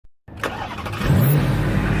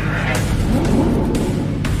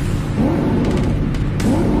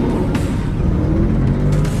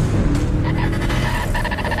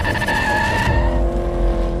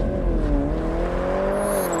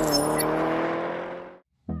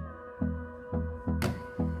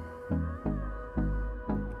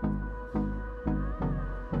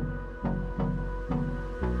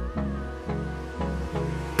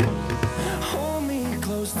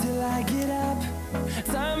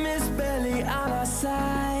Time is barely on our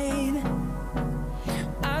side.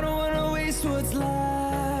 I don't wanna waste what's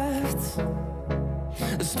left.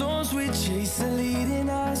 The storms we chase are leading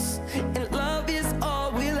us, and love is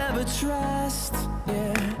all we'll ever trust.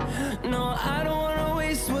 Yeah, no, I don't wanna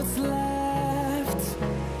waste what's left.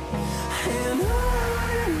 And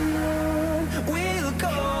on we'll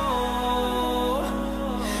go,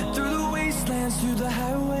 through the wastelands, through the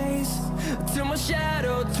highways, till my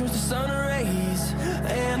shadow turns to sun rays.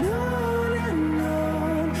 And on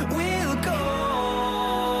we'll go,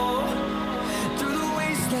 through the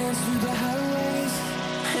wastelands, through the highways,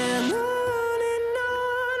 and on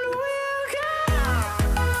we'll go.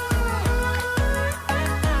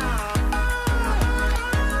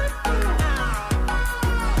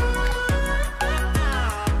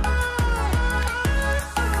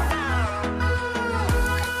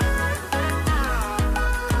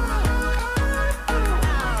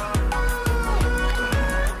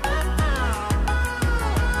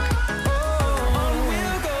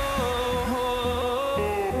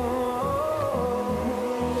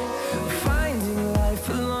 Finding life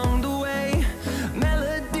along the way,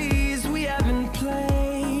 melodies we haven't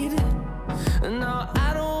played. No, I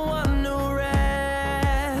don't want no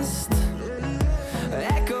rest.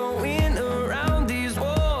 Echoing around these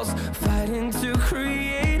walls, fighting to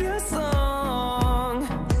create a song.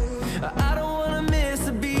 I don't wanna miss a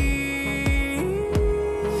beat.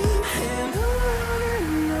 And on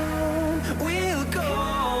we'll go,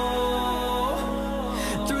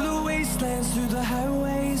 through the wastelands, through the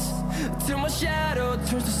highways, till my shadow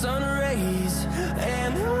turns to sun rays.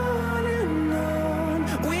 And on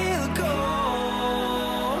we'll go,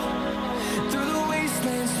 through the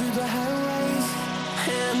wastelands, through the highways,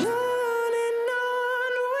 and on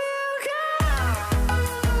we'll go.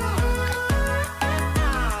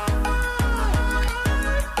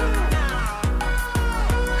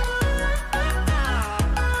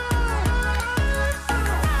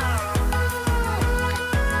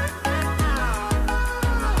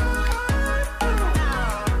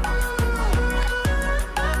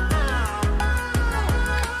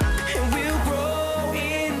 And we'll grow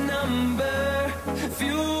in number,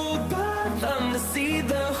 fueled by them to see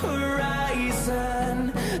the horizon,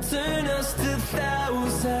 turn us to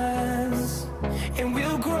thousands. And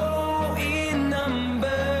we'll grow in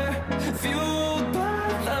number, fueled by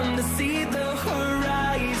them to see the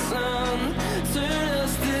horizon, turn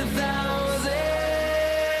us to thousands.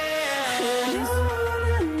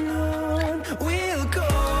 And on we'll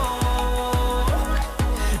go,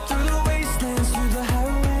 through the wastelands, through the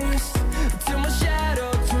highways, till my shadow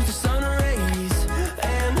turns to sun rays.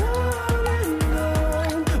 And on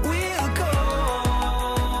we'll go,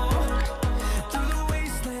 through the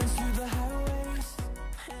wastelands, through the highways,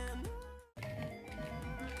 and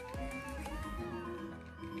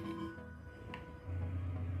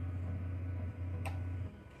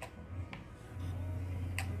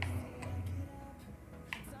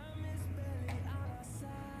time is barely on our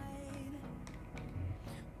side.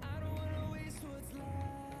 I don't wanna waste what's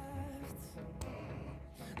left.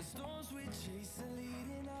 The storms we chase are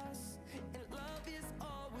leading us, and love is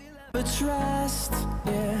all we'll ever trust.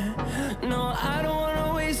 Yeah.